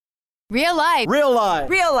Real life. Real life.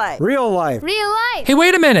 Real life. Real life. Real life. Hey,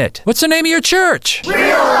 wait a minute. What's the name of your church?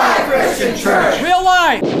 Real Life Christian Church. Real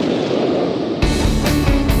life.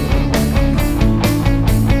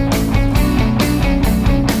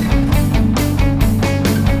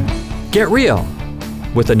 Get real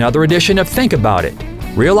with another edition of Think About It.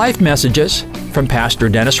 Real life messages from Pastor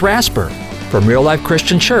Dennis Rasper from Real Life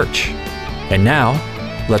Christian Church. And now,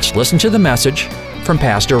 let's listen to the message from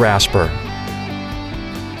Pastor Rasper.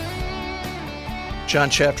 John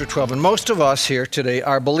chapter 12. And most of us here today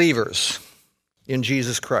are believers in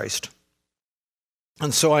Jesus Christ.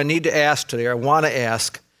 And so I need to ask today, I want to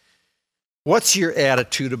ask, what's your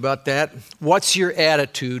attitude about that? What's your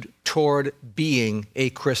attitude toward being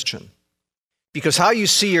a Christian? Because how you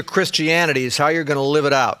see your Christianity is how you're going to live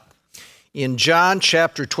it out. In John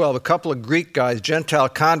chapter 12, a couple of Greek guys, Gentile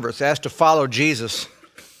converts, asked to follow Jesus.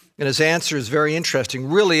 And his answer is very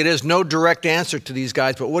interesting. Really, it is no direct answer to these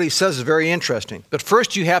guys, but what he says is very interesting. But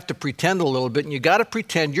first, you have to pretend a little bit, and you got to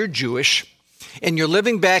pretend you're Jewish, and you're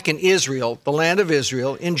living back in Israel, the land of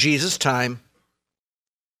Israel, in Jesus' time.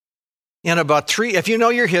 And if you know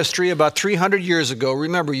your history, about 300 years ago,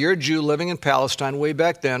 remember, you're a Jew living in Palestine way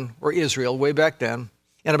back then, or Israel way back then.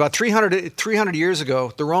 And about 300 years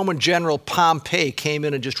ago, the Roman general Pompey came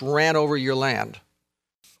in and just ran over your land.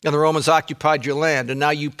 And the Romans occupied your land, and now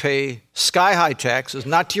you pay sky-high taxes,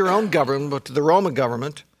 not to your own government, but to the Roman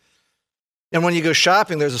government. And when you go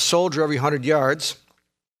shopping, there's a soldier every 100 yards.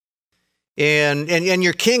 And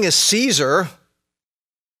your king is Caesar.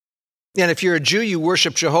 And if you're a Jew, you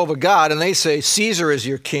worship Jehovah God, and they say Caesar is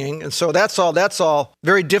your king. And so that's all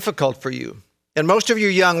very difficult for you. And most of your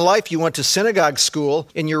young life, you went to synagogue school,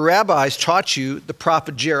 and your rabbis taught you the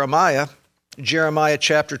prophet Jeremiah. Jeremiah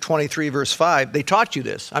chapter 23, verse 5, they taught you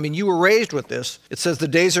this. I mean, you were raised with this. It says, the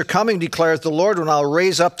days are coming, declares the Lord, when I'll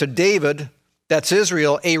raise up to David, that's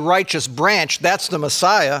Israel, a righteous branch, that's the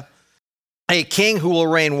Messiah, a king who will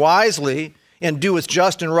reign wisely and do what's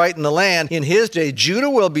just and right in the land. In his day, Judah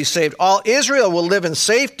will be saved. All Israel will live in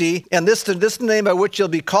safety, and this is the name by which you'll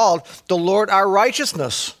be called, the Lord our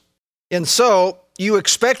righteousness. And so, you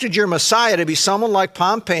expected your Messiah to be someone like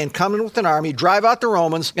Pompey and come in with an army, drive out the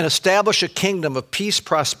Romans, and establish a kingdom of peace,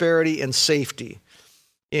 prosperity, and safety.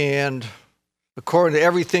 And according to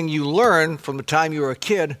everything you learned from the time you were a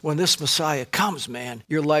kid, when this Messiah comes, man,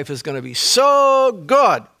 your life is going to be so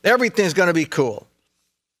good. Everything's going to be cool.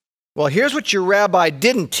 Well, here's what your rabbi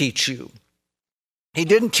didn't teach you. He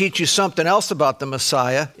didn't teach you something else about the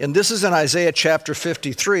Messiah, and this is in Isaiah chapter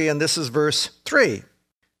 53, and this is verse 3.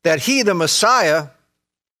 That he, the Messiah,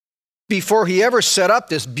 before he ever set up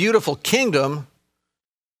this beautiful kingdom,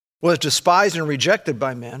 was despised and rejected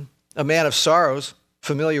by men, a man of sorrows,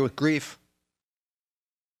 familiar with grief.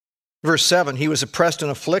 Verse 7, he was oppressed and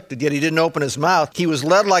afflicted, yet he didn't open his mouth. He was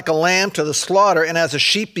led like a lamb to the slaughter, and as a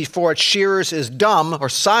sheep before its shearers is dumb or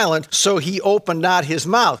silent, so he opened not his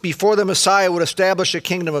mouth. Before the Messiah would establish a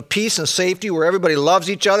kingdom of peace and safety where everybody loves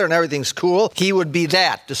each other and everything's cool, he would be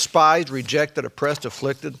that, despised, rejected, oppressed,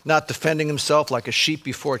 afflicted, not defending himself like a sheep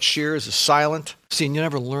before its shearers is silent. See, and you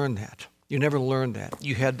never learned that. You never learned that.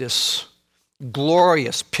 You had this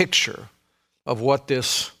glorious picture of what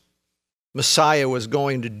this Messiah was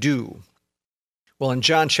going to do. Well, in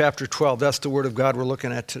John chapter 12, that's the word of God we're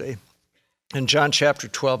looking at today. In John chapter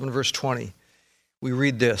 12 and verse 20, we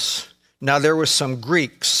read this. Now there were some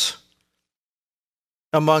Greeks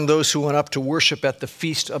among those who went up to worship at the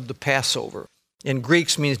feast of the Passover. And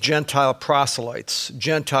Greeks means Gentile proselytes,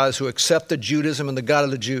 Gentiles who accepted Judaism and the God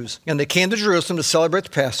of the Jews. And they came to Jerusalem to celebrate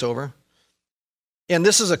the Passover. And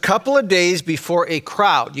this is a couple of days before a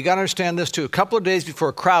crowd. You got to understand this too. A couple of days before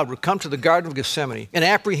a crowd would come to the Garden of Gethsemane and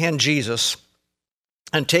apprehend Jesus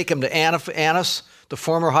and take him to Annas, the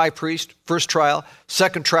former high priest, first trial.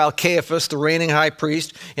 Second trial, Caiaphas, the reigning high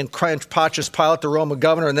priest, and Pontius Pilate, the Roman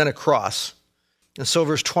governor, and then a cross. And so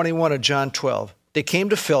verse 21 of John 12. They came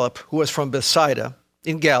to Philip, who was from Bethsaida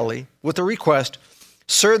in Galilee, with a request.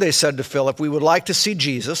 Sir, they said to Philip, we would like to see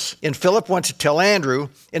Jesus. And Philip went to tell Andrew,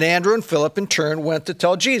 and Andrew and Philip in turn went to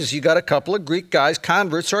tell Jesus. You got a couple of Greek guys,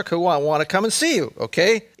 converts, who want to come and see you,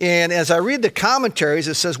 okay? And as I read the commentaries,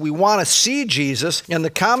 it says we want to see Jesus, and the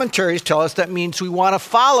commentaries tell us that means we want to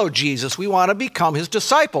follow Jesus. We want to become his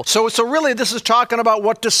disciple. So really this is talking about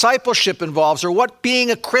what discipleship involves or what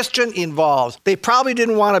being a Christian involves. They probably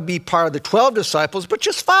didn't want to be part of the 12 disciples, but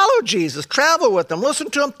just follow Jesus, travel with him, listen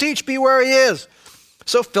to him teach, be where he is.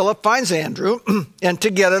 So Philip finds Andrew, and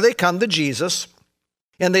together they come to Jesus,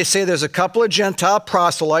 and they say there's a couple of Gentile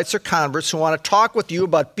proselytes or converts who want to talk with you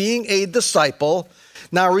about being a disciple.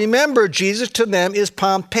 Now remember, Jesus to them is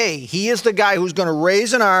Pompey. He is the guy who's going to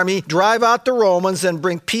raise an army, drive out the Romans, and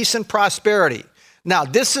bring peace and prosperity. Now,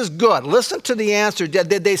 this is good. Listen to the answer.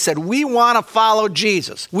 They said, we want to follow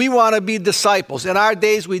Jesus. We want to be disciples. In our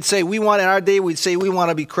days, we'd say we want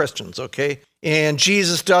to be Christians, okay? And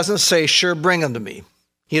Jesus doesn't say, sure, bring them to me.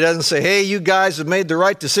 He doesn't say, hey, you guys have made the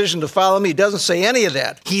right decision to follow me. He doesn't say any of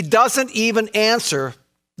that. He doesn't even answer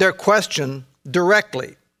their question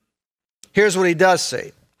directly. Here's what he does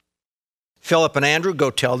say. Philip and Andrew,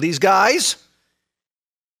 go tell these guys.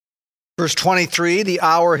 Verse 23, the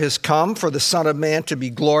hour has come for the Son of Man to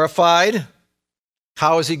be glorified.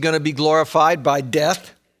 How is he going to be glorified? By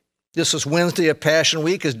death. This was Wednesday of Passion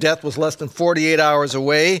Week. His death was less than 48 hours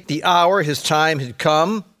away. The hour, his time had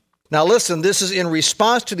come. Now listen, this is in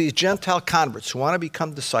response to these Gentile converts who want to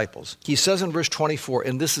become disciples. He says in verse 24,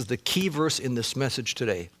 and this is the key verse in this message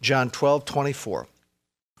today, John 12:24.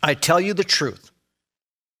 I tell you the truth.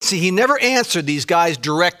 See, he never answered these guys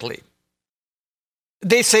directly.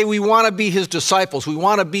 They say, we want to be his disciples. We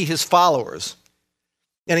want to be his followers.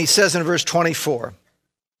 And he says in verse 24,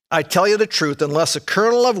 I tell you the truth, unless a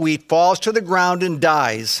kernel of wheat falls to the ground and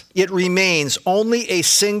dies, it remains only a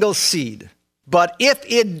single seed. But if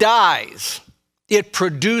it dies, it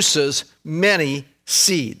produces many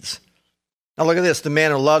seeds. Now look at this. The man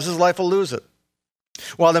who loves his life will lose it,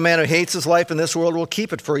 while the man who hates his life in this world will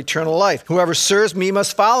keep it for eternal life. Whoever serves me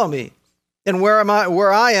must follow me. And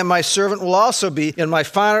where I am, my servant will also be, and my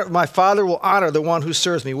Father will honor the one who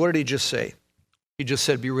serves me. What did he just say? He just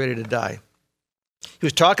said, be ready to die. He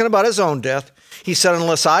was talking about his own death. He said,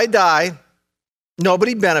 unless I die,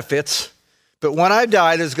 nobody benefits. But when I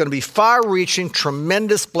die, there's going to be far-reaching,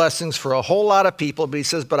 tremendous blessings for a whole lot of people. But he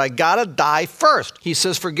says, but I got to die first. He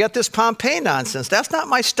says, forget this Pompey nonsense. That's not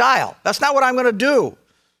my style. That's not what I'm going to do.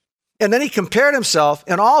 And then he compared himself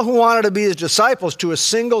and all who wanted to be his disciples to a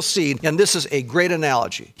single seed. And this is a great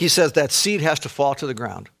analogy. He says that seed has to fall to the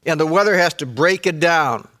ground. And the weather has to break it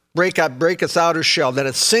down, break its outer shell. Then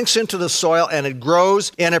it sinks into the soil and it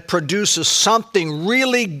grows and it produces something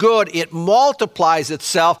really good. It multiplies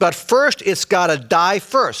itself. But first, it's got to die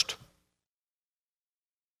first.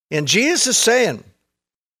 And Jesus is saying,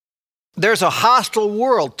 there's a hostile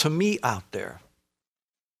world to me out there.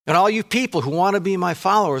 And all you people who want to be my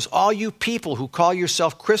followers, all you people who call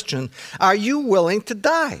yourself Christian, are you willing to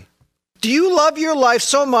die? Do you love your life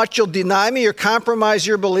so much you'll deny me or compromise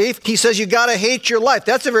your belief? He says you got to hate your life.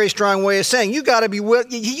 That's a very strong way of saying you got to be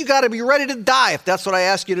ready to die if that's what I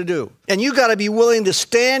ask you to do. And you got to be willing to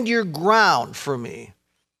stand your ground for me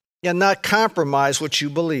and not compromise what you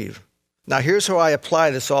believe. Now here's how I apply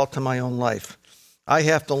this all to my own life. I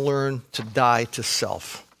have to learn to die to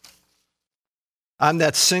self. I'm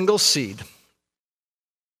that single seed.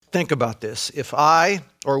 Think about this. If I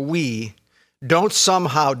or we don't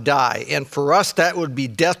somehow die, and for us that would be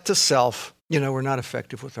death to self, we're not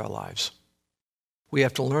effective with our lives. We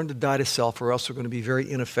have to learn to die to self, or else we're going to be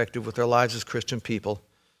very ineffective with our lives as Christian people.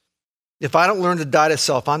 If I don't learn to die to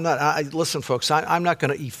self, listen, folks, I'm not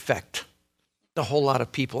going to affect a whole lot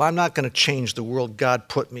of people. I'm not going to change the world God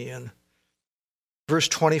put me in. Verse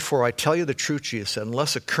 24, I tell you the truth, Jesus said,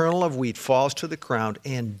 unless a kernel of wheat falls to the ground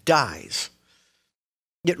and dies,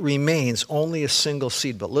 it remains only a single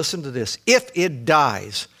seed. But listen to this. If it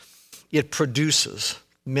dies, it produces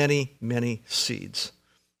many, many seeds.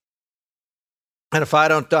 And if I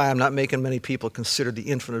don't die, I'm not making many people consider the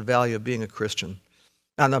infinite value of being a Christian.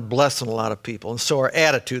 I'm not blessing a lot of people. And so our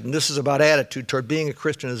attitude, and this is about attitude toward being a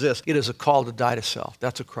Christian, is this. It is a call to die to self.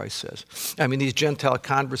 That's what Christ says. I mean, these Gentile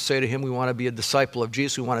converts say to him, we want to be a disciple of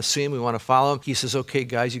Jesus. We want to see him. We want to follow him. He says, okay,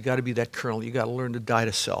 guys, you got to be that kernel. You got to learn to die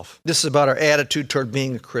to self. This is about our attitude toward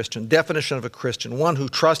being a Christian. Definition of a Christian. One who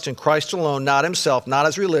trusts in Christ alone, not himself, not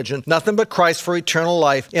his religion, nothing but Christ for eternal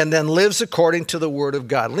life, and then lives according to the word of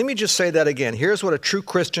God. Let me just say that again. Here's what a true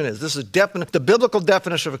Christian is. This is the biblical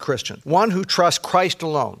definition of a Christian. One who trusts Christ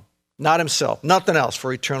alone, not himself, nothing else,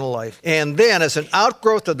 for eternal life. And then as an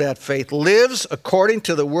outgrowth of that faith, lives according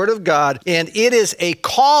to the word of God, and it is a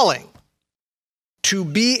calling to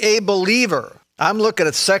be a believer. I'm looking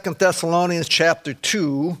at 2 Thessalonians chapter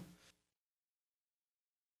 2.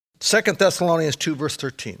 2 Thessalonians 2, verse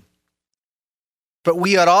 13. But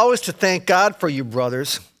we ought always to thank God for you,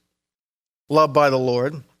 brothers, loved by the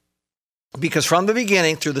Lord, because from the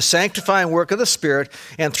beginning, through the sanctifying work of the Spirit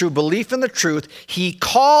and through belief in the truth, he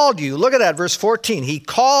called you. Look at that, verse 14. He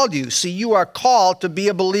called you. See, you are called to be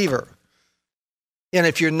a believer. And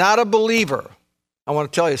if you're not a believer, I want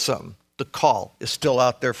to tell you something. The call is still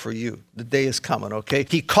out there for you. The day is coming, okay?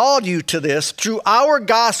 He called you to this through our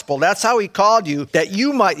gospel. That's how he called you, that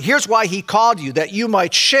you might, here's why he called you, that you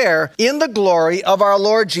might share in the glory of our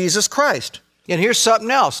Lord Jesus Christ. And here's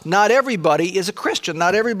something else. Not everybody is a Christian.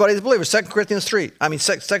 Not everybody is a believer. 2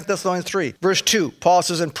 Thessalonians 3, verse 2. Paul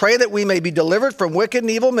says, and pray that we may be delivered from wicked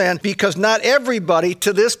and evil men, because not everybody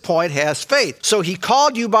to this point has faith. So he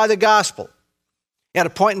called you by the gospel. At a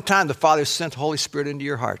point in time, the Father sent the Holy Spirit into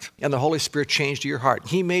your heart, and the Holy Spirit changed your heart.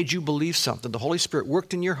 He made you believe something. The Holy Spirit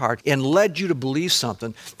worked in your heart and led you to believe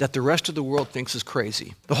something that the rest of the world thinks is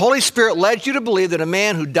crazy. The Holy Spirit led you to believe that a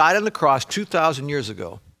man who died on the cross 2,000 years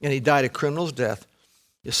ago, and he died a criminal's death,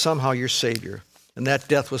 is somehow your Savior. And that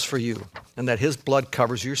death was for you, and that his blood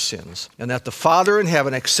covers your sins, and that the Father in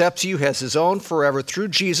heaven accepts you as his own forever through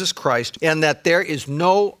Jesus Christ, and that there is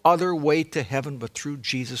no other way to heaven but through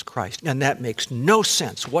Jesus Christ. And that makes no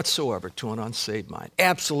sense whatsoever to an unsaved mind.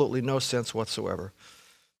 Absolutely no sense whatsoever.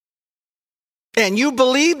 And you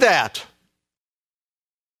believe that.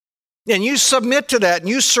 And you submit to that, and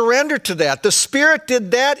you surrender to that. The Spirit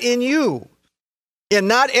did that in you. And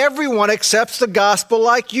not everyone accepts the gospel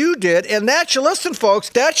like you did. And that should, listen, folks,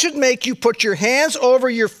 that should make you put your hands over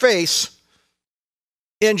your face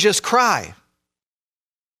and just cry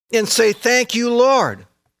and say, thank you, Lord.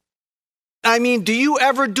 I mean, do you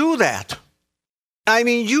ever do that? I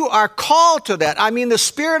mean, you are called to that. I mean, the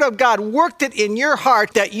Spirit of God worked it in your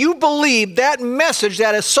heart that you believe that message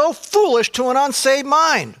that is so foolish to an unsaved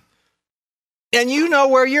mind. And you know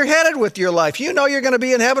where you're headed with your life. You know you're going to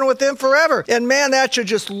be in heaven with him forever. And man, that should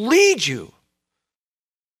just lead you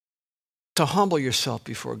to humble yourself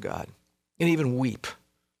before God and even weep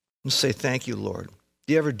and say, thank you, Lord.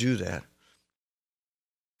 Do you ever do that?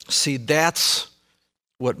 See, that's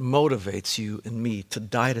what motivates you and me to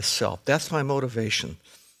die to self. That's my motivation.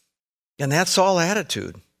 And that's all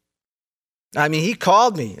attitude. I mean, he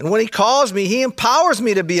called me, and when he calls me, he empowers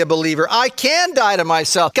me to be a believer. I can die to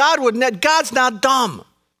myself. God's not dumb.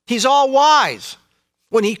 He's all wise.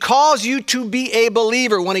 When he calls you to be a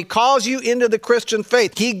believer, when he calls you into the Christian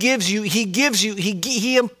faith,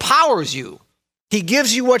 he empowers you. He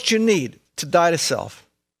gives you what you need to die to self.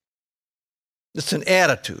 It's an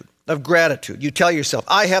attitude of gratitude. You tell yourself,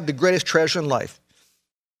 I have the greatest treasure in life.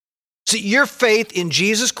 See, your faith in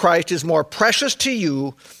Jesus Christ is more precious to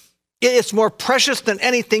you. It's more precious than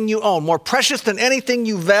anything you own, more precious than anything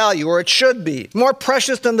you value, or it should be. More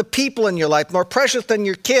precious than the people in your life, more precious than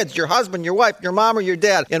your kids, your husband, your wife, your mom, or your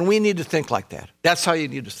dad. And we need to think like that. That's how you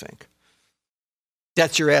need to think.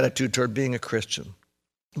 That's your attitude toward being a Christian.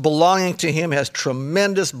 Belonging to him has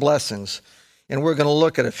tremendous blessings, and we're going to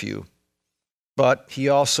look at a few. But he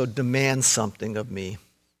also demands something of me.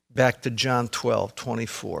 Back to John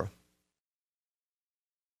 12:24.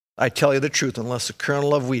 I tell you the truth, unless a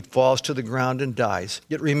kernel of wheat falls to the ground and dies,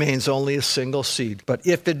 it remains only a single seed. But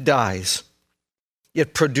if it dies,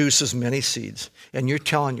 it produces many seeds. And you're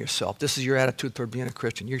telling yourself, this is your attitude toward being a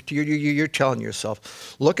Christian. You're telling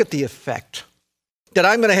yourself, look at the effect that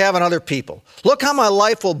I'm going to have on other people. Look how my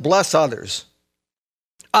life will bless others.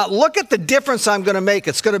 Look at the difference I'm going to make.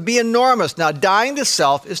 It's going to be enormous. Now, dying to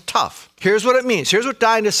self is tough. Here's what it means. Here's what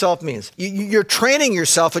dying to self means. You're training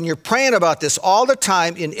yourself, and you're praying about this all the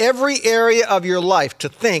time in every area of your life to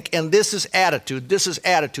think, and this is attitude. This is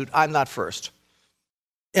attitude. I'm not first.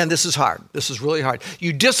 And this is hard. This is really hard.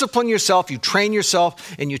 You discipline yourself, you train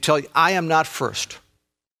yourself, and you tell you, I am not first.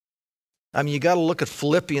 I mean, you got to look at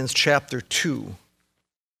Philippians chapter 2.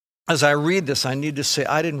 As I read this, I need to say,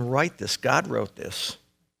 I didn't write this. God wrote this.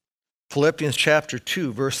 Philippians chapter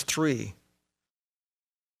 2, verse 3.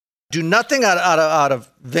 Do nothing out of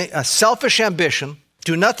selfish ambition.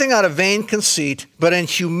 Do nothing out of vain conceit, but in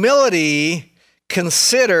humility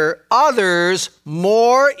consider others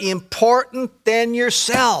more important than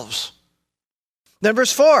yourselves. Then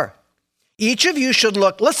verse 4. Each of you should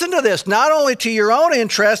look, listen to this, not only to your own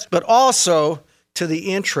interest, but also to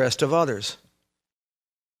the interest of others.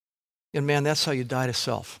 And man, that's how you die to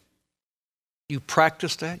self. You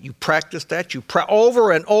practice that,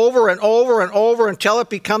 over and over and over and over until it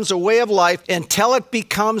becomes a way of life, until it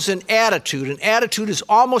becomes an attitude. An attitude is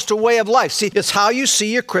almost a way of life. See, it's how you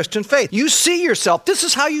see your Christian faith. You see yourself. This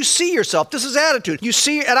is how you see yourself. This is attitude. You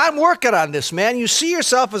see, and I'm working on this, man. You see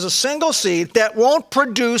yourself as a single seed that won't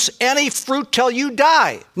produce any fruit till you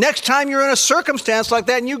die. Next time you're in a circumstance like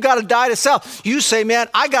that and you got to die to self, you say, man,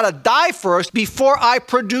 I got to die first before I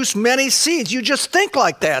produce many seeds. You just think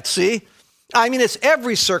like that, see? I mean, it's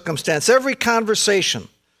every circumstance, every conversation.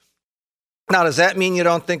 Now, does that mean you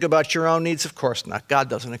don't think about your own needs? Of course not. God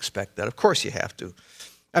doesn't expect that. Of course you have to.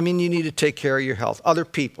 I mean, you need to take care of your health, other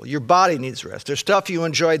people. Your body needs rest. There's stuff you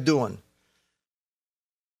enjoy doing.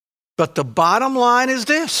 But the bottom line is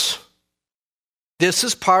this. This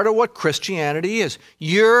is part of what Christianity is.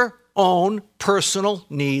 Your own personal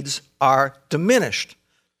needs are diminished.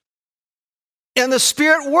 And the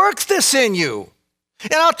Spirit works this in you.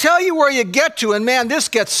 And I'll tell you where you get to, and man, this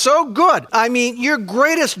gets so good. I mean, your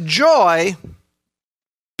greatest joy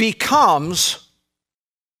becomes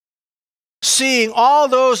seeing all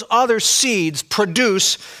those other seeds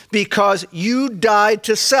produce because you died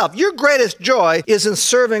to self. Your greatest joy is in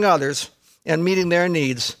serving others and meeting their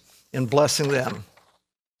needs and blessing them.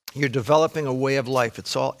 You're developing a way of life.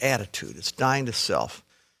 It's all attitude. It's dying to self.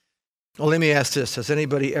 Well, let me ask this. Has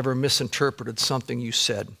anybody ever misinterpreted something you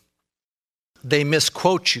said? They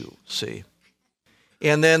misquote you, see?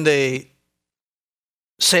 And then they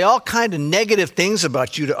say all kind of negative things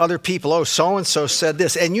about you to other people. Oh, so-and-so said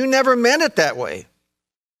this. And you never meant it that way.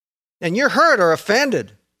 And you're hurt or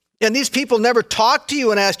offended. And these people never talk to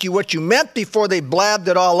you and ask you what you meant before they blabbed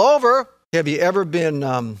it all over. Have you ever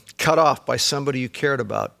been cut off by somebody you cared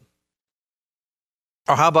about?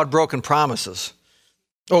 Or how about broken promises?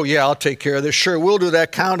 Oh, yeah, I'll take care of this. Sure, we'll do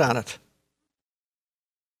that. Count on it.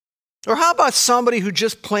 Or how about somebody who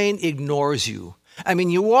just plain ignores you? I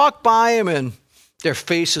mean, you walk by them and their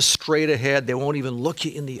face is straight ahead. They won't even look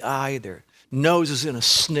you in the eye. Their nose is in a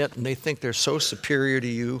snit, and they think they're so superior to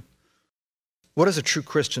you. What does a true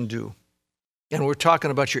Christian do? And we're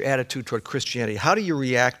talking about your attitude toward Christianity. How do you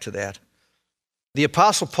react to that? The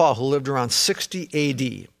Apostle Paul, who lived around 60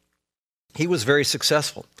 A.D., he was very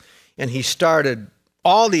successful. And he started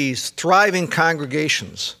all these thriving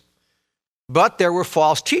congregations. But there were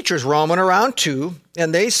false teachers roaming around too,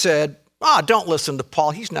 and they said, don't listen to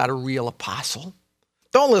Paul. He's not a real apostle.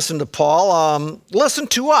 Don't listen to Paul. Listen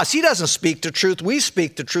to us. He doesn't speak the truth. We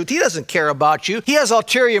speak the truth. He doesn't care about you. He has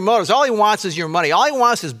ulterior motives. All he wants is your money. All he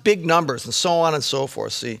wants is big numbers and so on and so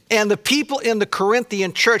forth, see? And the people in the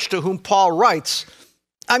Corinthian church to whom Paul writes,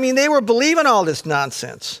 I mean, they were believing all this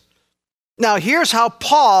nonsense. Now, here's how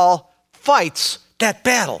Paul fights that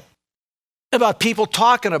battle about people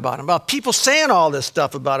talking about him, about people saying all this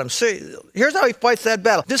stuff about him. See, here's how he fights that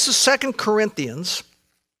battle. This is 2 Corinthians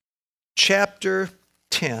chapter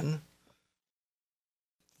 10,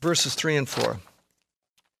 verses 3 and 4.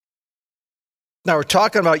 Now, we're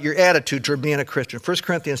talking about your attitude toward being a Christian. 1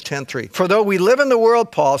 Corinthians 10:3. For though we live in the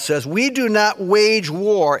world, Paul says, we do not wage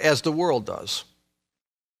war as the world does.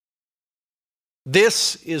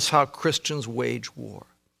 This is how Christians wage war.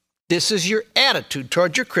 This is your attitude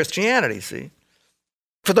toward your Christianity, see?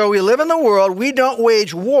 For though we live in the world, we don't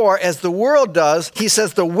wage war as the world does. He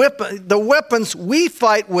says the weapons we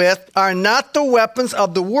fight with are not the weapons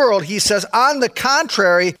of the world. He says, on the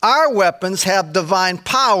contrary, our weapons have divine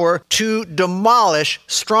power to demolish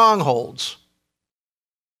strongholds.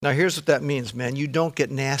 Now here's what that means, man. You don't get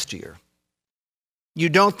nastier. You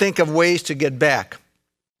don't think of ways to get back.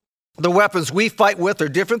 The weapons we fight with are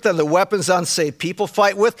different than the weapons unsaved people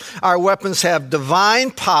fight with. Our weapons have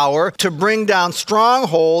divine power to bring down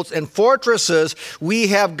strongholds and fortresses. We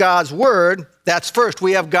have God's word. That's first.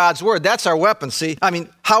 We have God's word. That's our weapon, see? I mean,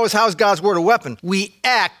 how is God's word a weapon? We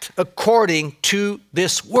act according to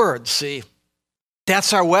this word, see?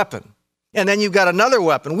 That's our weapon. And then you've got another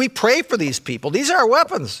weapon. We pray for these people. These are our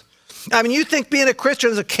weapons. I mean, you think being a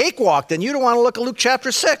Christian is a cakewalk, then you don't want to look at Luke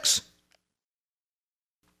chapter 6.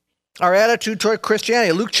 Our attitude toward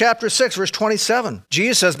Christianity. Luke chapter 6, verse 27.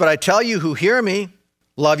 Jesus says, but I tell you who hear me,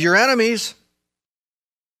 love your enemies.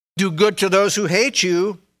 Do good to those who hate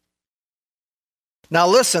you. Now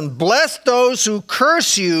listen, bless those who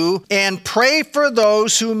curse you and pray for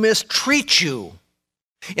those who mistreat you.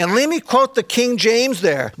 And let me quote the King James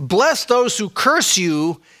there. Bless those who curse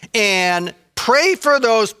you and pray for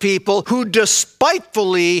those people who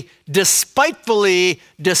despitefully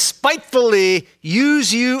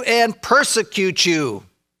use you and persecute you.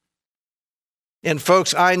 And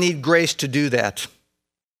folks, I need grace to do that.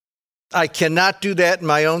 I cannot do that in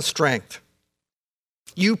my own strength.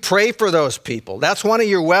 You pray for those people. That's one of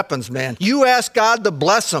your weapons, man. You ask God to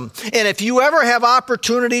bless them. And if you ever have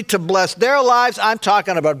opportunity to bless their lives, I'm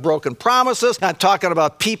talking about broken promises. I'm talking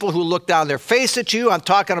about people who look down their face at you. I'm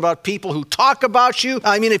talking about people who talk about you.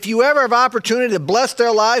 I mean, if you ever have opportunity to bless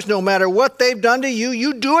their lives, no matter what they've done to you,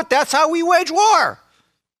 you do it. That's how we wage war.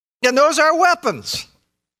 And those are weapons.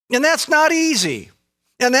 And that's not easy.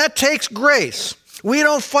 And that takes grace. We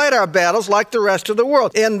don't fight our battles like the rest of the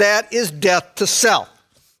world. And that is death to self.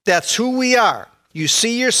 That's who we are. You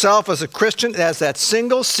see yourself as a Christian as that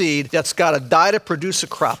single seed that's got to die to produce a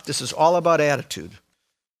crop. This is all about attitude.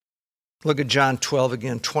 Look at John 12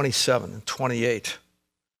 again, 27 and 28.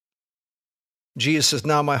 Jesus says,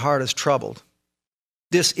 now my heart is troubled.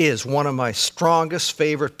 This is one of my strongest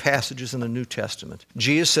favorite passages in the New Testament.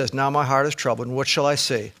 Jesus says, now my heart is troubled, and what shall I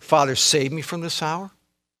say? Father, save me from this hour?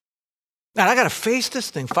 And I got to face this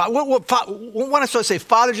thing. When I say,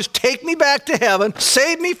 Father, just take me back to heaven,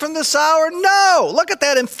 save me from this hour? No. Look at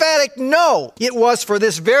that emphatic no. It was for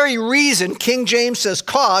this very reason, King James says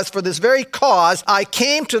cause, for this very cause, I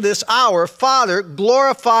came to this hour. Father,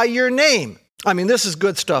 glorify your name. I mean, this is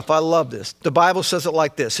good stuff. I love this. The Bible says it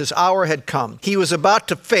like this. His hour had come. He was about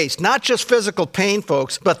to face not just physical pain,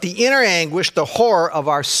 folks, but the inner anguish, the horror of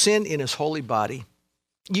our sin in his holy body.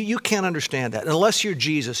 You can't understand that. Unless you're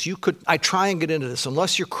Jesus, I try and get into this.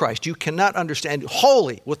 Unless you're Christ, you cannot understand.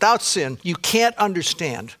 Holy, without sin, you can't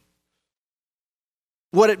understand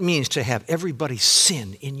what it means to have everybody's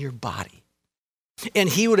sin in your body. And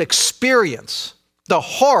he would experience the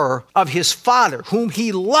horror of his Father, whom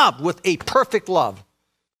he loved with a perfect love,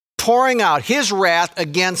 pouring out his wrath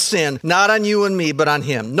against sin, not on you and me, but on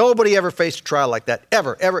him. Nobody ever faced a trial like that,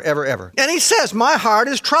 ever, ever, ever, ever. And he says, my heart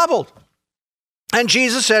is troubled. And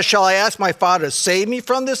Jesus says, shall I ask my Father to save me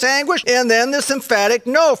from this anguish? And then this emphatic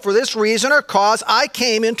no, for this reason or cause I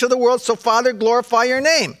came into the world, so Father, glorify your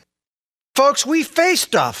name. Folks, we face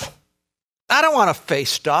stuff. I don't want to face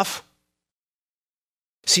stuff.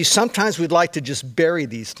 See, sometimes we'd like to just bury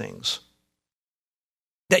these things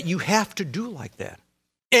that you have to do like that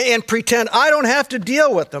and pretend I don't have to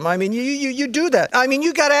deal with them. I mean, you do that. I mean,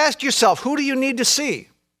 you got to ask yourself, who do you need to see?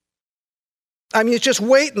 I mean, it's just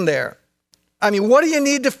waiting there. I mean, what do you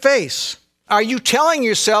need to face? Are you telling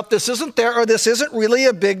yourself this isn't there or this isn't really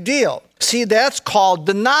a big deal? See, that's called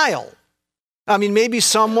denial. I mean, maybe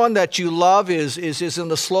someone that you love is in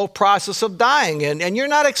the slow process of dying, and you're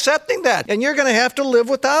not accepting that, and you're going to have to live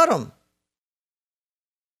without them.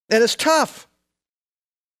 And it's tough.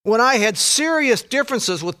 When I had serious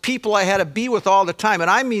differences with people I had to be with all the time, and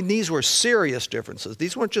I mean these were serious differences.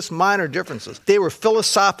 These weren't just minor differences. They were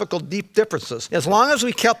philosophical, deep differences. As long as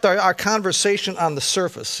we kept our conversation on the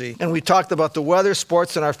surface, see, and we talked about the weather,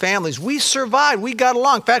 sports, and our families, we survived. We got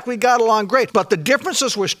along. In fact, we got along great. But the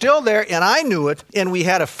differences were still there, and I knew it, and we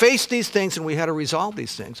had to face these things, and we had to resolve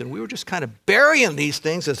these things. And we were just kind of burying these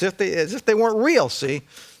things as if they weren't real, see.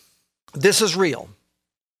 This is real.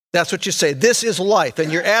 That's what you say. This is life.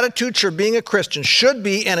 And your attitude toward being a Christian should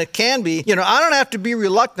be, and it can be, I don't have to be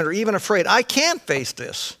reluctant or even afraid. I can face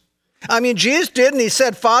this. I mean, Jesus did, and he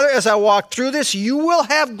said, Father, as I walk through this, you will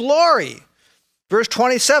have glory. Verse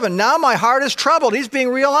 27, now my heart is troubled. He's being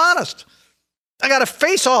real honest. I got to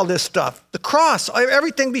face all this stuff, the cross,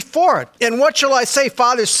 everything before it. And what shall I say?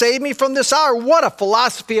 Father, save me from this hour. What a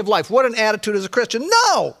philosophy of life. What an attitude as a Christian.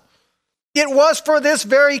 No. It was for this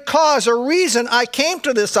very cause or reason I came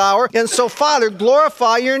to this hour, and so, Father,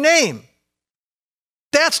 glorify your name.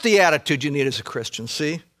 That's the attitude you need as a Christian,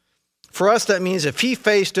 see? For us, that means if he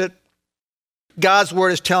faced it, God's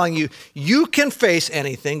word is telling you, you can face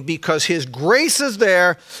anything because his grace is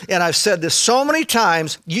there. And I've said this so many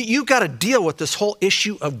times, you've got to deal with this whole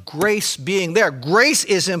issue of grace being there. Grace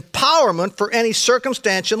is empowerment for any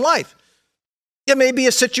circumstance in life. It may be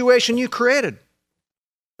a situation you created,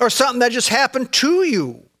 or something that just happened to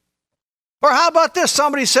you. Or how about this?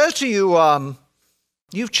 Somebody says to you,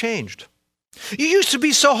 you've changed. You used to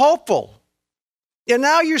be so hopeful, and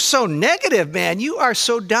now you're so negative, man. You are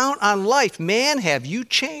so down on life. Man, have you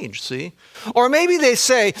changed, see? Or maybe they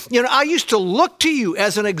say, I used to look to you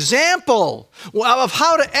as an example of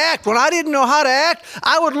how to act. When I didn't know how to act,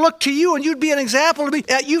 I would look to you, and you'd be an example to me.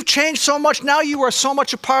 You've changed so much. Now you are so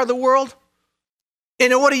much a part of the world.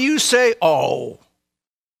 And what do you say? Oh,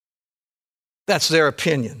 that's their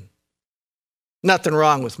opinion. Nothing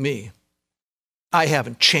wrong with me. I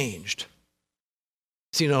haven't changed.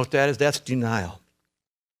 So you know what that is? That's denial.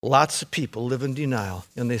 Lots of people live in denial,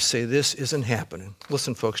 and they say, this isn't happening.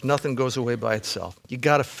 Listen, folks, nothing goes away by itself. You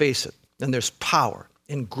got to face it, and there's power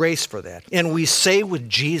and grace for that. And we say with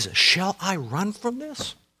Jesus, shall I run from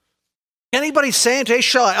this? Anybody saying today,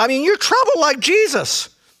 shall I? I mean, you're troubled like Jesus.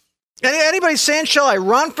 Anybody saying, shall I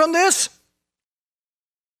run from this?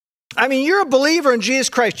 I mean, you're a believer in Jesus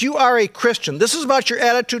Christ. You are a Christian. This is about your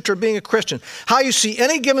attitude toward being a Christian. How you see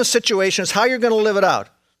any given situation is how you're going to live it out.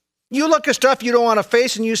 You look at stuff you don't want to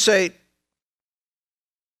face and you say,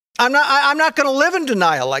 I'm not going to live in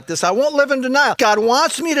denial like this. I won't live in denial. God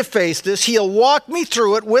wants me to face this. He'll walk me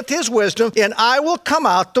through it with his wisdom, and I will come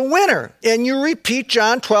out the winner. And you repeat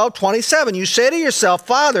John 12:27. You say to yourself,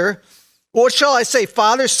 Father, what shall I say?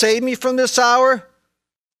 Father, save me from this hour?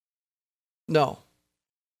 No.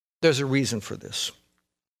 There's a reason for this.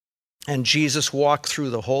 And Jesus walked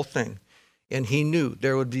through the whole thing, and he knew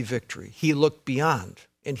there would be victory. He looked beyond,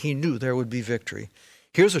 and he knew there would be victory.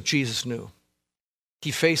 Here's what Jesus knew.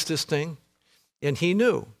 He faced this thing, and he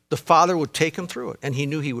knew the Father would take him through it. And he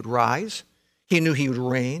knew he would rise. He knew he would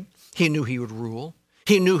reign. He knew he would rule.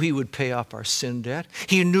 He knew he would pay off our sin debt.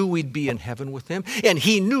 He knew we'd be in heaven with him. And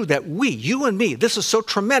he knew that we, you and me, this is so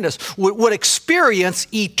tremendous, would experience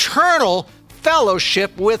eternal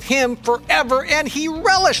fellowship with him forever. And he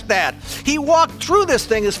relished that. He walked through this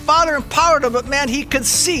thing. His Father empowered him, but man, he could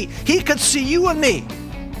see you and me,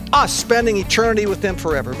 us spending eternity with him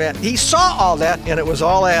forever. Man, he saw all that, and it was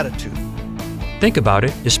all attitude. Think About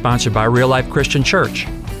It is sponsored by Real Life Christian Church.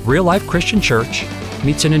 Real Life Christian Church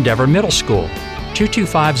meets in Endeavor Middle School,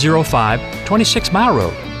 22505 26 Mile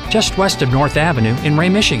Road, just west of North Avenue in Ray,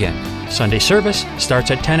 Michigan. Sunday service starts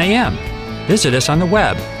at 10 a.m. Visit us on the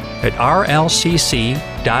web at rlcc.us.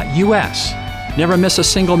 Never miss a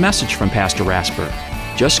single message from Pastor Rasper.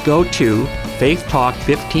 Just go to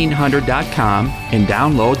faithtalk1500.com and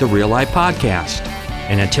download the Real Life Podcast.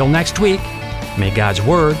 And until next week, may God's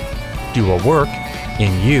Word do a work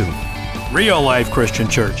in you. Real Life Christian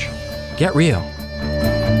Church. Get real.